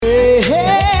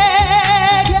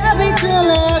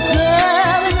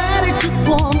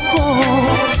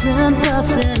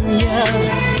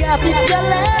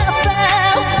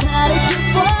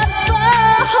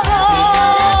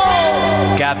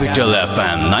Capital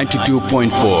FM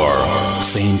 92.4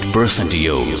 Saint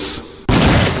Percentios.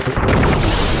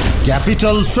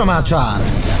 Capital Samachar.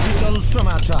 Capital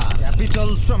Samachar. Capital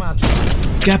Samachar.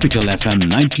 Capital FM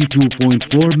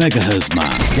 92.4 MHz मा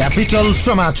Capital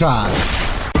Samachar.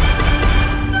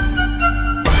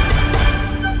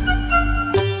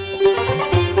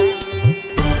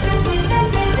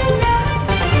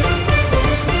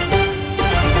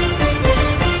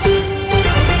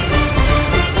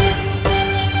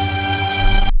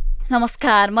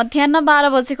 नमस्कार, मध्याह्न 12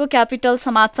 बजेको capital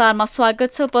समाचारमा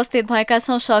स्वागत छ। उपस्थित भएका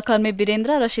छौं सहकर्मी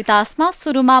वीरेन्द्र र सितासमा।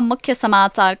 सुरुमा मुख्य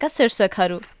समाचारका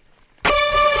शीर्षकहरू।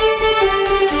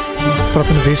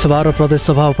 प्रतिनिधि सभा र प्रदेश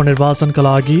सभा उपनिर्वाचनका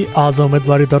लागि आज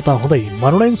उम्मेदवारी दर्ता हुँदै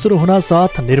मनोनयन सुरु हुन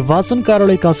साथ निर्वाचन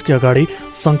कार्यालय कास्की अगाडि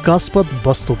शंकास्पद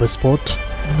वस्तु विस्फोट।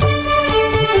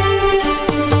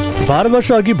 12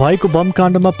 वर्ष अघि भएको बम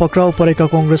काण्डमा पक्राउ परेका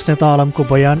कांग्रेस नेता आलमको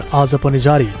बयान आज पनि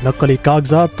जारी। नक्कली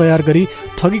कागजात तयार गरी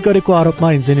ठगी गरेको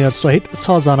आरोपमा इन्जिनियर सहित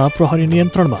 6 जना प्रहरी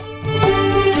नियन्त्रणमा।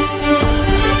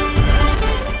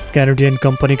 क्यानेडियन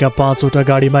कम्पनीका 5 वटा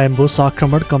गाडीमा एम्बुस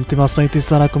आक्रमण, कम्तीमा 37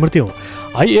 जनाको मृत्यु।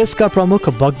 आइएसका प्रमुख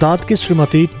बगदादकी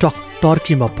श्रीमती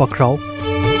टर्कीमा पक्राउ।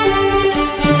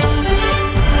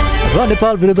 र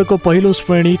नेपाल विरुद्धको पहिलो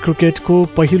श्रेणी क्रिकेटको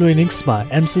पहिलो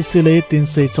इनिङ्समा एमसीसीले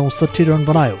 364 रन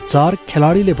बनायो। 4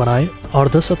 खेलाडीले बनाए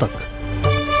अर्धशतक।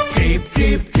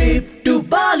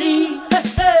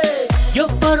 यो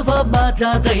पर्वमा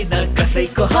जाँदैन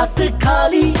कसैको हात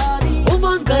खाली।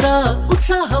 उमङ्ग र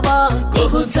उत्साहमा को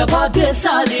हुन्छ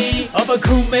भाग्यशाली। अब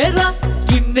घुमेर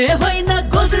किन्ने होइन,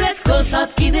 गोदरेजको साथ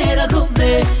किनेर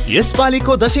घुम्ने।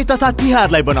 यसपालिको दशैं तथा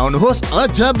तिहारलाई बनाउनुहोस्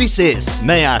अझ विशेष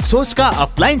नयाँ सोचका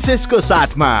अप्लायन्सेसको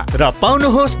साथमा र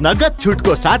पाउनुहोस् नगद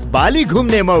छुटको साथ बाली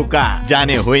घुम्ने मौका।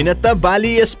 जाने होइन त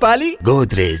बाली यसपाली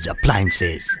गोदरेज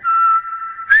अप्लायन्सेस।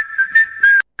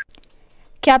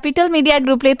 क्यापिटल मिडिया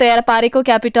ग्रुपले तयार पारेको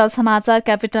क्यापिटल समाचार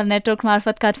क्यापिटल नेटवर्क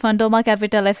मार्फत काठमाडौँमा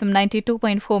क्यापिटल एफएम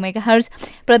 92.4 मेगाहर्ज,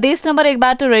 प्रदेश नम्बर 1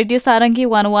 बाट रेडियो सारङ्गी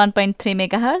 101.3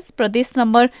 मेगाहर्ज, प्रदेश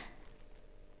नम्बर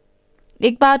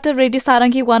 1 बाट रेडियो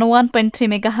सारङ्गी 101.3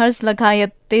 मेगाहर्ज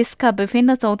लगायत देशका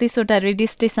विभिन्न 34 वटा रेडियो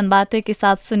स्टेशनबाट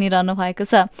एकैसाथ सुनिरहनु भएको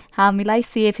छ। हामीलाई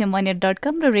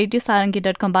cfm1.com र रेडियो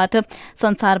सारङ्गी.com बाट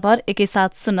संसारभर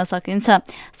एकैसाथ सुन्न सकिन्छ।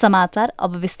 समाचार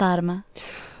अब विस्तारमा।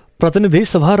 प्रतिनिधि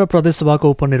सभा र प्रदेश सभाको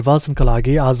उपनिर्वाचनका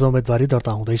लागि आज उम्मेदवारी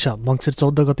दर्ता हुँदैछ। मङ्सिर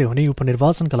 14 गते हुने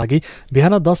उपनिर्वाचनका लागि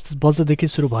बिहान 10 बजेदेखि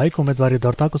सुरु भएको उम्मेदवारी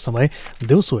दर्ताको समय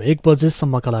दिउँसो 1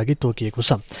 बजेसम्मका लागि तोकिएको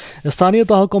छ। स्थानीय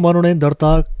तहको मनोनयन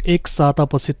दर्ता 1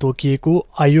 सातापछि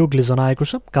तोकिएको आयोगले जनाएको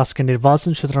छ। कास्की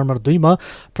निर्वाचन क्षेत्र नम्बर 2 मा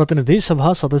प्रतिनिधि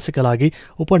सभा सदस्यका लागि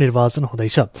उपनिर्वाचन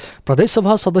हुँदैछ। प्रदेश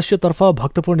सभा सदस्यतर्फ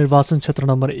भक्तपुर निर्वाचन क्षेत्र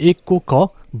नम्बर 1 को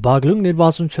क, बागलुङ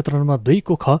निर्वाचन क्षेत्र नम्बर 2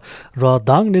 को ख र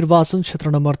दाङ निर्वाचन क्षेत्र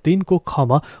नम्बर 3 को ख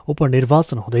मा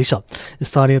उपनिर्वाचन हुँदैछ।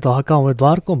 स्थानीय तहका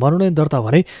उम्मेद्वारको मनोनयन दर्ता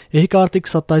भने यही कार्तिक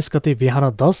 27 गते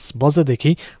बिहान 10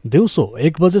 बजेदेखि दिउँसो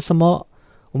 1 बजेसम्म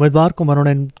उम्मेद्वारको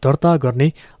मनोनयन दर्ता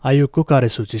गर्ने आयोगको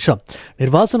कार्यसूची छ।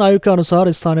 निर्वाचन आयोगका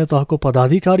अनुसार स्थानीय तहको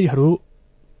पदाधिकारीहरू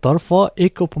तर्फ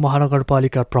 1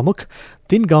 उपमहानगरपालिका प्रमुख,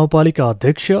 3 गाउँपालिका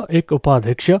अध्यक्ष, 1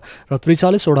 उपाध्यक्ष र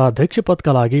 43 वटा अध्यक्ष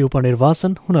पदका लागि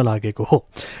उपनिर्वाचन हुन लागेको हो।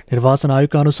 निर्वाचन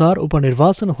आयोगका अनुसार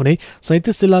उपनिर्वाचन हुने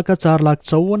 37 जिल्लाका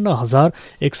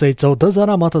 4,54,114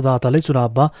 जना मतदाताले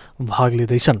चुनावमा भाग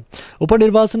लिँदैछन्।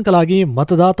 उपनिर्वाचनका लागि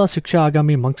मतदाता शिक्षा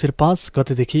आगामी मङ्सिर 5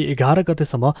 गतेदेखि 11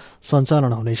 गतेसम्म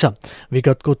सञ्चालन हुनेछ।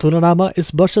 विगतको तुलनामा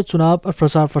यस वर्ष चुनाव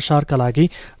प्रचार प्रसारका लागि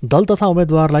दल तथा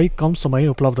उम्मेद्वारलाई कम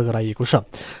समय उपलब्ध गराइएको छ।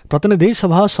 प्रतिनिधि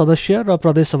सभा सदस्य र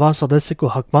प्रदेश सभा सदस्यको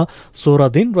हकमा 16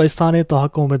 दिन र स्थानीय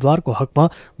तहको उम्मेद्वारको हकमा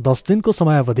 10 दिनको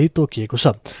समयावधि तोकिएको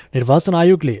छ। निर्वाचन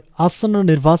आयोगले आसन्न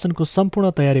निर्वाचनको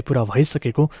सम्पूर्ण तयारी पूरा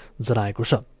भइसकेको जनाएको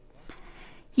छ।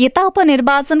 यता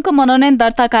उपनिर्वाचनको मनोनयन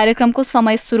दर्ता कार्यक्रमको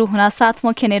समय सुरु हुन साथ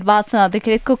मुख्य निर्वाचन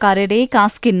अधिकृतको कार्यालय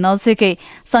कास्की नजिकै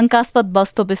शंकास्पद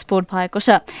वस्तु विस्फोट भएको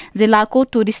छ। जिल्लाको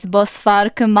टुरिस्ट बस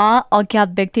पार्कमा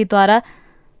अज्ञात व्यक्तिद्वारा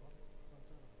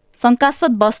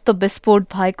शंकास्पद वस्तु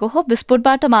विस्फोट भएको हो।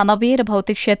 विस्फोटबाट मानवीय र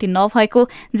भौतिक क्षति नभएको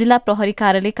जिल्ला प्रहरी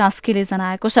कार्यालय कास्कीले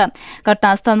जनाएको छ।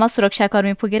 घटनास्थलमा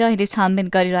सुरक्षाकर्मी पुगेर अहिले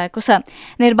छानबिन गरिरहेको छ।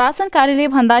 निर्वाचन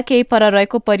कार्यालय भन्दा केही पर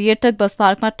रहेको पर्यटक बस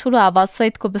पार्कमा ठूलो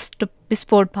आवाजसहितको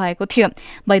विस्फोट भएको थियो।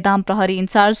 बैदाम प्रहरी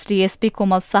इन्चार्ज डीएसपी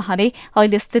कोमल शाहले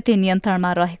अहिले स्थिति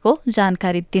नियन्त्रणमा रहेको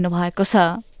जानकारी दिनुभएको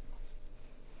छ।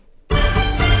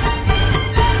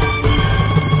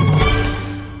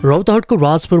 रौतहटको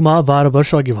राजपुरमा 12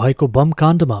 वर्ष अघि भएको बम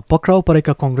काण्डमा पक्राउ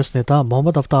परेका कांग्रेस नेता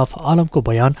मोहम्मद अफ्ताफ आलमको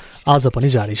बयान आज पनि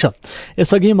जारी छ।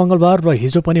 यसअघि मंगलबार र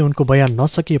हिजो पनि उनको बयान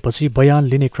नसकिएपछि बयान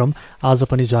लिने क्रम आज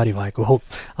पनि जारी भएको हो।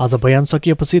 आज बयान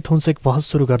सकिएपछि थुन्सेक बहस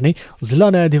सुरु गर्ने जिल्ला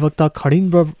न्यायाधिवक्ता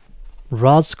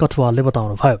राज कटुवालले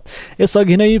बताउनुभयो।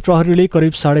 यसअघि नै प्रहरीले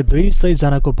करिब 250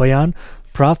 जनाको बयान,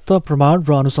 प्राप्त प्रमाण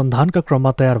र अनुसन्धानका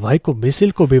क्रममा तयार भएको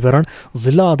मिसिलको विवरण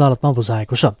जिल्ला अदालतमा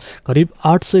बुझाएको छ। करिब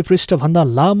 800 पृष्ठभन्दा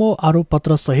लामो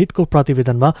आरोपपत्र सहितको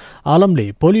प्रतिवेदनमा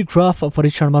आलमले पोलिग्राफ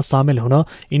परीक्षणमा सामेल हुन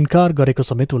इन्कार गरेको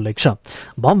समेत उल्लेख छ।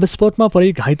 बम विस्फोटमा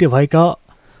परि घाइते भएका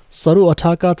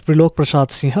सरुअठाका त्रिलोक प्रसाद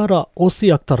सिंह र ओसी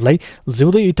अख्तरलाई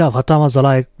जिउँदै इँटा भट्टामा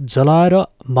जलाएर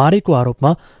मारेको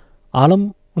आरोपमा आलम,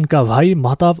 उनका भाइ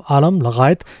महताब आलम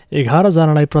लगायत 11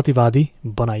 जनालाई प्रतिवादी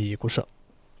बनाइएको छ।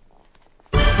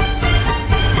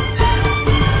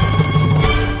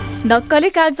 नक्कली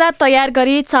कागजात तयार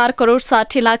गरी 4 करोड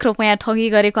 60 लाख रुपियाँ ठगी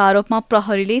गरेको आरोपमा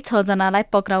प्रहरीले 6 जनालाई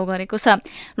पक्राउ गरेको छ।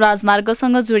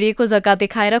 राजमार्गसँग जोडिएको जग्गा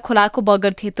देखाएर खोलाको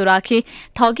बगर धेतो राखी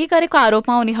ठगी गरेको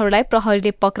आरोपमा उनीहरूलाई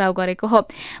प्रहरीले पक्राउ गरेको हो।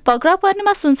 पक्राउ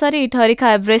पर्नेमा Sunsari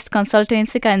इटहरीका Everest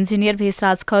कन्सल्टेन्सीका engineer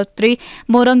Bheshraj Khatri,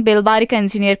 Morang बेलबारीका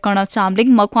engineer कर्ण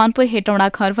चामलिङ, मकवानपुर हेटौँडा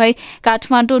घर भई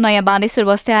काठमाडौँ नयाँ बानेश्वर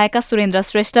बस्दै आएका सुरेन्द्र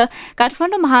श्रेष्ठ,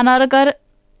 काठमाडौँ महानगर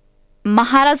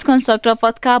महाराजगञ्ज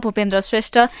चक्रपथका भूपेन्द्र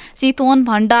श्रेष्ठ, चितवन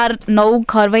भण्डार 9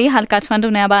 घर भई हाल काठमाडौँ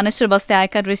नयाँ बानेश्वर बस्दै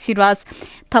आएका ऋषिराज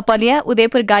थपलिया,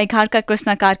 उदयपुर गाईघाटका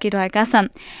कृष्ण कार्की रहेका छन्।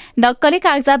 नक्कली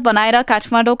कागजात बनाएर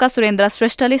काठमाडौँका सुरेन्द्र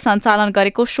श्रेष्ठले सञ्चालन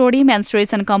गरेको सोडी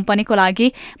मेन्स्ट्रुएसन कम्पनीको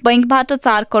लागि बैंकबाट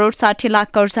 4 करोड 60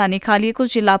 लाख कर्जा निकालिएको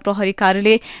जिल्ला प्रहरी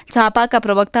कार्यालय झापाका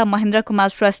प्रवक्ता महेन्द्र कुमार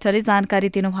श्रेष्ठले जानकारी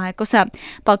दिनुभएको छ।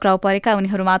 पक्राउ परेका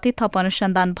उनीहरूमाथि थप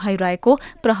अनुसन्धान भइरहेको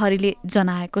प्रहरीले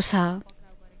जनाएको छ।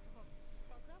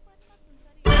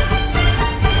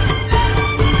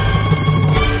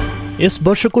 यस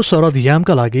वर्षको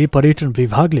शरदयामका लागि पर्यटन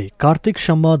विभागले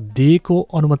कार्तिकसम्म दिएको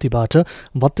अनुमतिबाट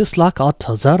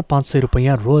 32,08,500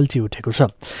 रुपियाँ रोयल्टी उठेको छ।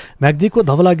 म्याग्दीको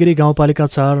धवलागिरी गाउँपालिका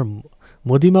 4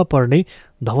 मोदीमा पर्ने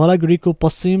धवलागिरीको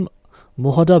पश्चिम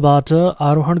मोहडाबाट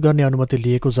आरोहण गर्ने अनुमति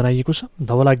लिएको जनाइएको छ।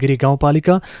 धवलागिरी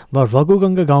गाउँपालिका वा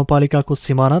रघुगङ्गा गाउँपालिकाको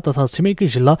सिमाना तथा छिमेकी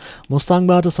जिल्ला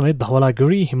मुस्ताङबाट समेत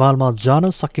धवलागिरी हिमालमा जान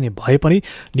सकिने भए पनि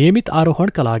नियमित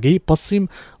आरोहणका लागि पश्चिम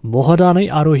मोहडा नै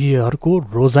आरोहीहरूको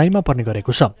रोजाइमा पर्ने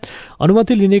गरेको छ।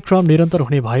 अनुमति लिने क्रम निरन्तर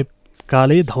हुने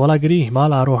भएकाले धवलागिरी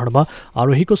हिमाल आरोहणमा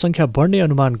आरोहीको संख्या बढ्ने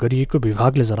अनुमान गरिएको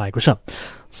विभागले जनाएको छ।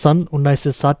 सन्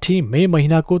 1960 मे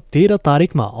महिनाको 13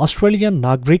 तारिकमा अस्ट्रेलियन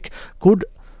नागरिक कुड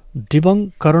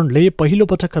डिबङकरणले पहिलो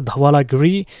पटक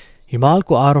धवलागिरी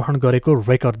हिमालको आरोहण गरेको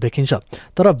रेकर्ड देखिन्छ।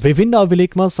 तर विभिन्न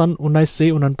अभिलेखमा सन्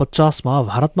 1949 मा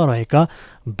भारतमा रहेका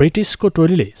ब्रिटिसको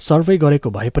टोलीले सर्वे गरेको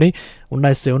भए पनि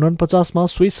 1949 मा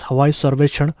स्विस हवाई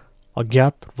सर्वेक्षण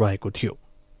अज्ञात रहेको थियो।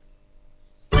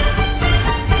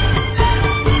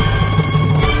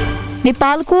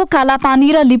 नेपालको कालापानी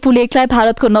र लिपुलेकलाई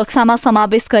भारतको नक्सामा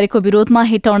समावेश गरेको विरोधमा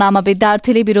हेटौँडामा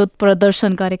विद्यार्थीले विरोध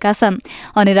प्रदर्शन गरेका छन्।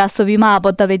 अनि राष्ट्रविमा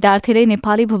आबद्ध विद्यार्थीले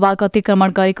नेपाली भूभाग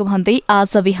अतिक्रमण गरेको भन्दै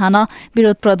आज बिहान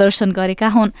विरोध प्रदर्शन गरेका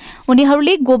हुन्।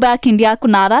 उनीहरूले गो ब्याक इण्डियाको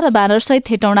नारा र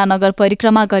ब्यानरसहित हेटौँडा नगर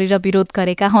परिक्रमा गरेर विरोध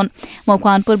गरेका हुन्।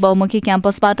 मकवानपुर बहुमुखी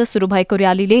क्याम्पसबाट शुरू भएको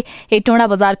र्यालीले हेटौँडा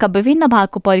बजारका विभिन्न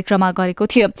भागको परिक्रमा गरेको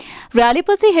थियो।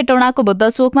 र्यालीपछि हेटौँडाको बुद्ध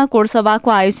चोकमा कोडसभाको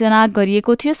आयोजना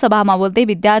गरिएको थियो। सभामा बोल्दै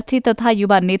विद्यार्थी तथा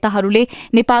युवा नेताहरूले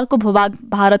नेपालको भूभाग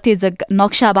भारतीय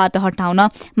नक्साबाट हटाउन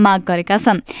माग गरेका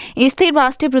छन्। स्थिर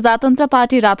राष्ट्रिय प्रजातन्त्र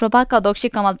पार्टी राप्रपाका अध्यक्ष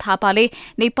कमल थापाले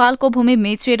नेपालको भूमि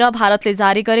मेचेर भारतले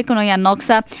जारी गरेको नयाँ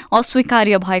नक्सा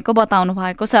अस्वीकार्य भएको बताउनु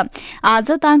भएको छ।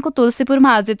 आज दाङको तुलसीपुरमा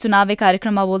आयोजित चुनावी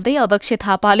कार्यक्रममा बोल्दै अध्यक्ष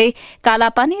थापाले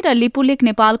कालापानी र लिपुलेक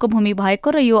नेपालको भूमि भएको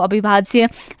र यो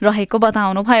अविभाज्य रहेको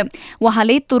बताउनुभयो।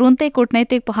 उहाँले तुरुन्तै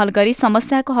कूटनैतिक पहल गरी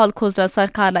समस्याको हल खोज्न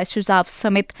सरकारलाई सुझाव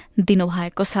समेत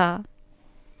दिनुभएको छ।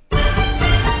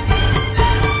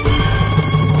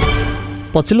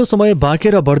 पछिल्लो समय बाँके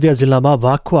र बर्दिया जिल्लामा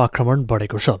बाघको आक्रमण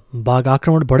बढेको छ। बाघ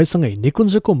आक्रमण बढेसँगै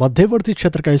निकुञ्जको मध्यवर्ती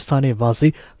क्षेत्रका स्थानीयवासी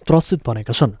त्रसित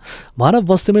बनेका छन्। मानव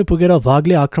बस्तीमै पुगेर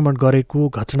बाघले आक्रमण गरेको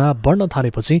घटना बढ्न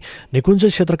थालेपछि निकुञ्ज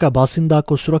क्षेत्रका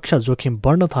बासिन्दाको सुरक्षा जोखिम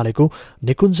बढ्न थालेको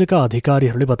निकुञ्जका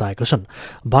अधिकारीहरूले बताएका छन्।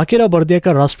 बाँके र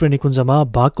बर्दियाका राष्ट्रिय निकुञ्जमा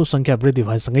बाघको संख्या वृद्धि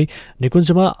भएसँगै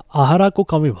निकुञ्जमा आहाराको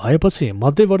कमी भएपछि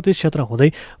मध्यवर्ती क्षेत्र हुँदै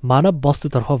मानव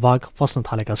बस्तीतर्फ बाघ पस्न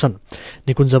थालेका छन्।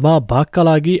 निकुञ्जमा बाघका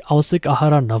लागि आवश्यक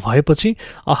आहारा नभएपछि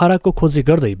आहाराको खोजी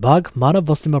गर्दै बाघ मानव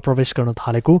बस्तीमा प्रवेश गर्न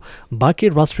थालेको बाँके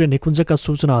राष्ट्रिय निकुञ्जका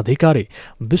सूचना अधिकारी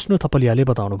विष्णु थपलियाले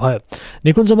बताउनुभयो।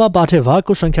 निकुञ्जमा पाठे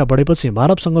बाघको संख्या बढेपछि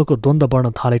मानवसँगको द्वन्द्व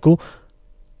बढ्न थालेको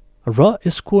र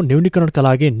यसको न्यूनीकरणका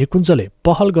लागि निकुञ्जले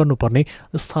पहल गर्नुपर्ने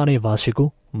स्थानीयवासीको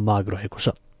माग रहेको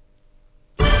छ।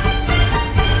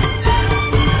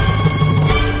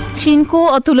 चीनको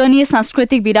अतुलनीय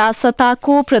सांस्कृतिक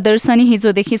विरासताको प्रदर्शनी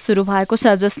हिजोदेखि सुरु भएको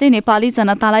छ, जसले नेपाली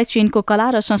जनतालाई चीनको कला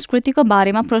र संस्कृतिको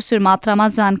बारेमा प्रचुर मात्रामा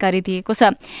जानकारी दिएको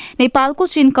छ। नेपालको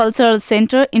चीन cultural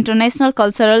centre, international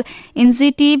cultural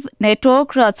इन्जिटिभ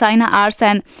network र चाइना आर्ट्स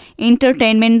एन्ड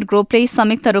इन्टरटेनमेन्ट ग्रुपले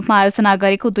संयुक्त रूपमा आयोजना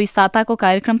गरेको 2 साताको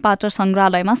कार्यक्रम पाटर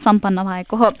संग्रहालयमा सम्पन्न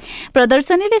भएको हो।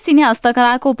 प्रदर्शनीले चीनी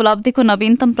हस्तकलाको उपलब्धिको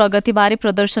नवीनतम प्रगतिबारे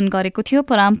प्रदर्शन गरेको थियो।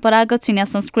 परम्परागत चीना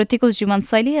संस्कृतिको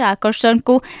जीवनशैली र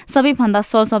आकर्षणको सबैभन्दा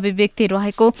सहज अभिव्यक्ति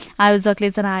रहेको आयोजकले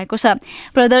जनाएको छ।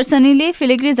 प्रदर्शनीले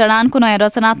फिलिग्री जडानको नयाँ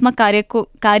रचनात्मक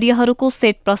कार्यहरूको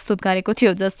सेट प्रस्तुत गरेको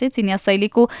थियो, जसले चिनिया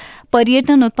शैलीको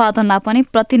पर्यटन उत्पादनलाई पनि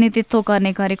प्रतिनिधित्व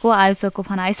गर्ने गरेको आयोजकको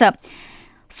भनाइ छ।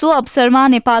 सो अवसरमा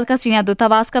नेपालका चिनिया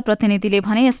दूतावासका प्रतिनिधिले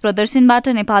भने यस प्रदर्शनबाट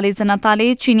नेपाली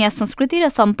जनताले चिनिया संस्कृति र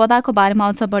सम्पदाको बारेमा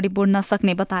अझ बढी बुझ्न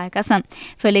सक्ने बताएका छन्।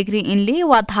 फिलिग्री इनले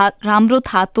वा राम्रो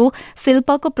धातु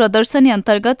शिल्पको प्रदर्शनी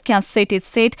अन्तर्गत क्यासेटेड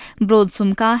सेट, ब्रोज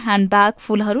झुम्का, ह्यान्डब्याग,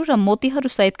 फूलहरू र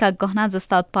मोतीहरू सहितका गहना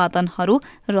जस्ता उत्पादनहरू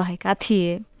रहेका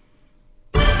थिए।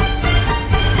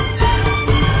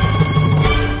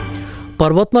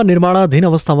 पर्वतमा निर्माणाधीन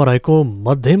अवस्थामा रहेको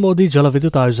मध्यमोदी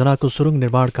जलविद्युत आयोजनाको सुरुङ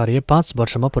निर्माण कार्य 5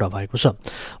 वर्षमा पूरा भएको छ।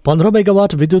 15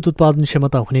 मेगावाट विद्युत उत्पादन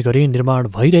क्षमता हुने गरी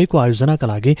निर्माण भइरहेको आयोजनाका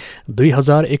लागि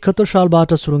 2071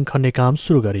 सालबाट सुरुङ खन्ने काम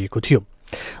सुरु गरिएको थियो।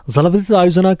 जलविद्युत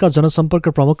आयोजनाका जनसम्पर्क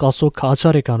प्रमुख अशोक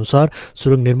आचार्यका अनुसार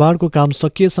सुरुङ निर्माणको काम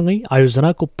सकिएसँगै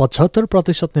आयोजनाको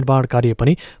 75% निर्माण कार्य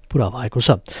पनि पूरा भएको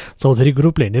छ। चौधरी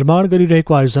ग्रुपले निर्माण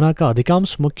गरिरहेको आयोजनाका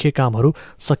अधिकांश मुख्य कामहरू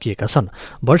सकिएका छन्।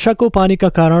 वर्षाको पानीका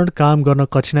कारण काम गर्न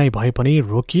कठिनाई भए पनि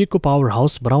रोकिएको पावर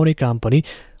हाउस बनाउने काम पनि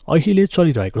अहिले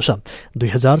चलिरहेको छ।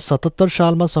 2077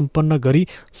 सालमा सम्पन्न गरी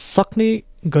सक्ने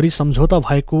गरी सम्झौता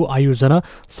भएको आयोजना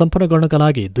सम्पन्न गर्नका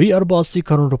लागि 2 अर्ब 80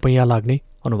 करोड रुपैयाँ लाग्ने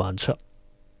अनुमान छ।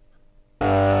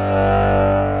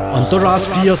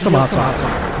 अन्तर्राष्ट्रिय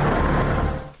समाचार।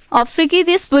 अफ्रिकी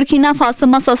देश बुर्किना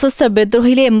फासोमा सशस्त्र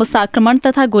विद्रोहीले एम्बुस आक्रमण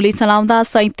तथा गोली चलाउँदा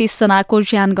 37 जनाको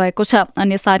ज्यान गएको छ।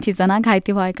 अन्य 60 जना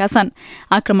घाइते भएका छन्।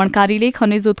 आक्रमणकारीले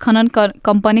खनिज उत्खनन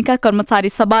कम्पनीका कर्मचारी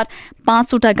सवार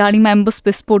 5वटा गाडीमा एम्बुस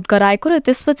विस्फोट गराएको र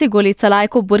त्यसपछि गोली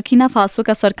चलाएको बुर्किना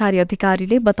फासोका सरकारी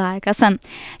अधिकारीले बताएका छन्।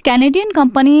 क्यानेडियन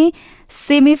कम्पनी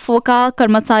सेमेफोका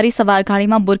कर्मचारी सवार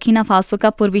गाडीमा बुर्किना फासोका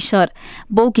पूर्वी शहर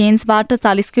बोगेन्सबाट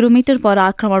 40 किलोमिटर पर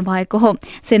आक्रमण भएको हो।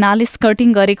 सेनाले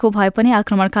स्कर्टिङ गरेको भए पनि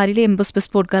आक्रमणकारीले एम्बुस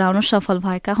विस्फोट गराउन सफल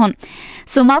भएका हुन्।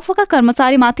 सोमाफोका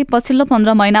कर्मचारीमाथि पछिल्लो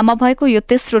 15 महिनामा भएको यो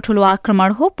तेस्रो ठूलो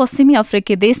आक्रमण हो। पश्चिमी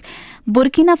अफ्रिकी देश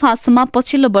बुर्किना फासोमा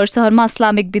पछिल्लो वर्षहरूमा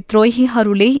इस्लामिक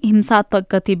विद्रोहीहरूले हिंसात्मक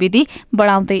गतिविधि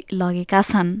बढाउँदै लगेका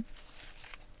छन्।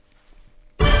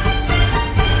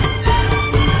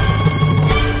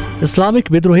 इस्लामिक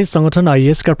विद्रोही संगठन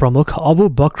आइएसका प्रमुख अबु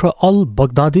बक्र अल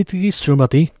बगदादीकी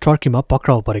श्रीमती टर्कीमा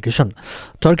पक्राउ परेकी छन्।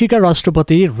 टर्कीका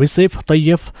राष्ट्रपति रिसेप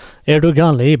तैयफ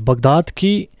एर्डोगानले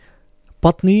बगदादकी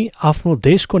पत्नी आफ्नो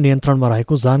देशको नियन्त्रणमा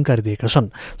रहेको जानकारी दिएका छन्।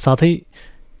 साथै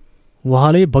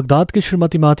उहाँले बगदादकी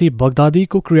श्रीमतीमाथि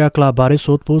बगदादीको क्रियाकलापबारे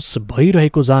सोधपुछ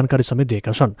भइरहेको जानकारी समेत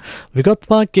दिएका छन्।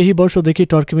 विगतमा केही वर्षदेखि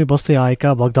टर्कीमै बस्दै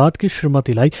आएका बगदादकी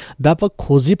श्रीमतीलाई व्यापक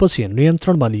खोजीपछि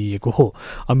नियन्त्रणमा लिइएको हो।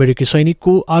 अमेरिकी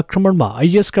सैनिकको आक्रमणमा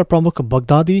आइएसका प्रमुख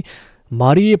बगदादी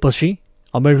मारिएपछि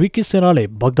अमेरिकी सेनाले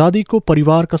बगदादीको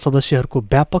परिवारका सदस्यहरूको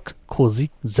व्यापक खोजी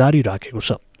जारी राखेको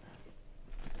छ।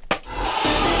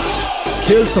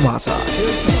 खेल समाचार।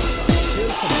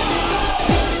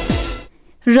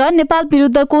 र नेपाल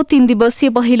विरुद्धको 3 दिवसीय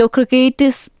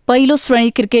पहिलो श्रेणी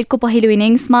क्रिकेटको पहिलो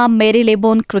इनिङ्समा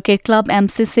मेरीलेबोन क्रिकेट क्लब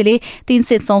एमसीसीले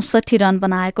 364 रन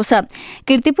बनाएको छ।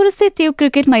 कीर्तिपुर स्थित त्यो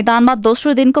क्रिकेट मैदानमा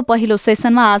दोस्रो दिनको पहिलो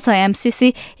सेसनमा आज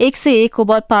एमसीसी 101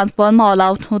 ओभर 5 बलमा अल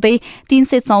आउट हुँदै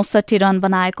 364 रन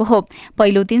बनाएको हो।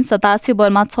 पहिलो दिन 87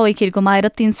 ओभरमा 6 विकेट गुमाएर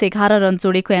 311 रन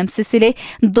जोडेको एमसीसीले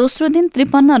दोस्रो दिन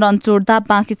 53 रन जोड्दा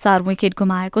बाँकी 4 विकेट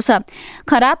गुमाएको छ।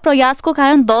 खराब प्रयासको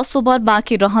कारण 10 ओभर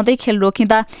बाँकी रहँदै खेल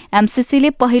रोकिँदा एमसीसीले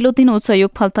पहिलो दिन उच्च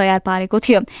योगफल तयार पारेको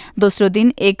थियो। दोस्रो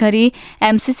दिन एक गरी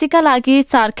एमसीसीका लागि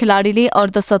 4 खेलाडीले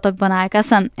अर्धशतक बनाएका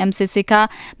छन्। एमसीसीका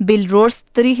बिल रोड्स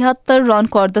 73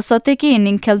 रनको अर्धशतकी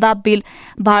इनिङ खेल्दा बिल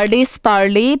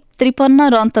भार्डेस-पारले 53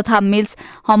 रन तथा मिल्स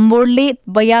हम्बोर्डले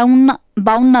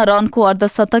 52 रनको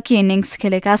अर्धशतकी इनिङ्स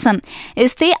खेलेका छन्।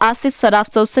 यस्तै आसिफ सराफ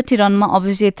 64 रनमा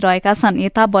अभिजित रहेका छन्।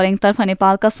 यता बरेङतर्फ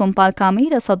नेपालका सोमपाल कामी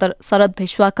र शरद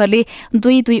भेष्वाकरले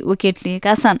 2-2 विकेट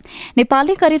लिएका छन्।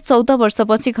 नेपालले करिब 14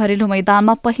 वर्षपछि घरेलु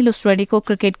मैदानमा पहिलो श्रेणीको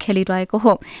क्रिकेट खेलिरहेको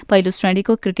हो। पहिलो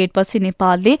श्रेणीको क्रिकेटपछि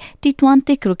नेपालले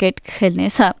टी20 क्रिकेट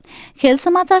खेल्नेछ। खेल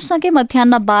समाचारसँगै मध्याह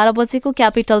 12 बजेको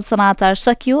क्यापिटल समाचार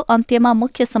सकियो। अन्त्यमा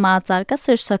मुख्य समाचारका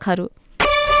शीर्षकहरू।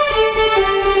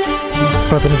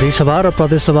 प्रतिनिधि सभा र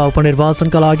प्रदेशसभा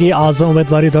उपनिर्वाचनका लागि आज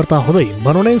उम्मेदवारी दर्ता हुँदै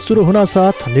मनोनयन सुरु हुन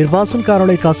साथ निर्वाचन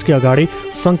कार्यालय कास्की अगाडि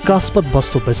शङ्कास्पद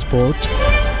वस्तु विस्फोट।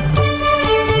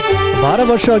 12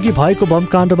 वर्ष अघि भएको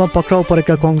बमकाण्डमा पक्राउ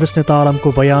परेका कङ्ग्रेस नेता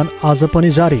आलमको बयान आज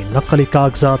पनि जारी। नक्कली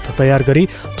कागजात तयार गरी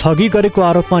ठगी गरेको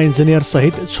आरोपमा इन्जिनियर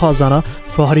सहित 6 जना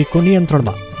प्रहरीको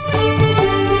नियन्त्रणमा।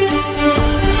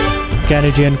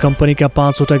 क्यानेडियन कम्पनीका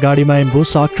 5वटा गाडीमा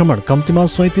एम्बुस आक्रमण, कम्तीमा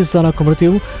 37 जनाको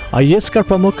मृत्यु। आइएसका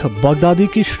प्रमुख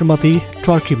बगदादीकी श्रीमती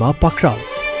टर्कीमा पक्राउ।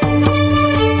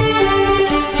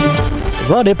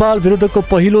 र नेपाल विरुद्धको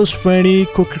पहिलो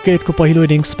श्रेणीको क्रिकेटको पहिलो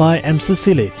इनिङ्समा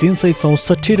एमसिसीले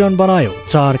 364 रन बनायो।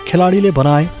 4 खेलाडीले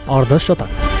बनाए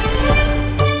अर्धशतक।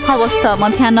 हवस् त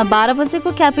मध्याह 12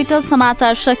 बजेको क्यापिटल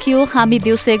समाचार सकियो। हामी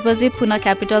दिउँसो 1 बजे पुनः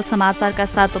क्यापिटल समाचारका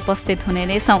साथ उपस्थित हुने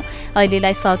नै छौँ।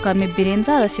 अहिलेलाई सहकर्मी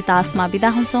वीरेन्द्र र सितासमा बिदा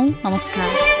हुन्छौँ। नमस्कार।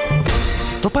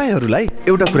 तपाईहरूलाई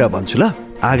एउटा कुरा भन्छु ल,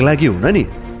 आगलागी हुन नि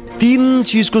 3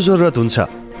 चीजको जरुरत हुन्छ।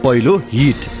 पहिलो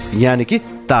हिट यानि कि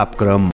तापक्रम।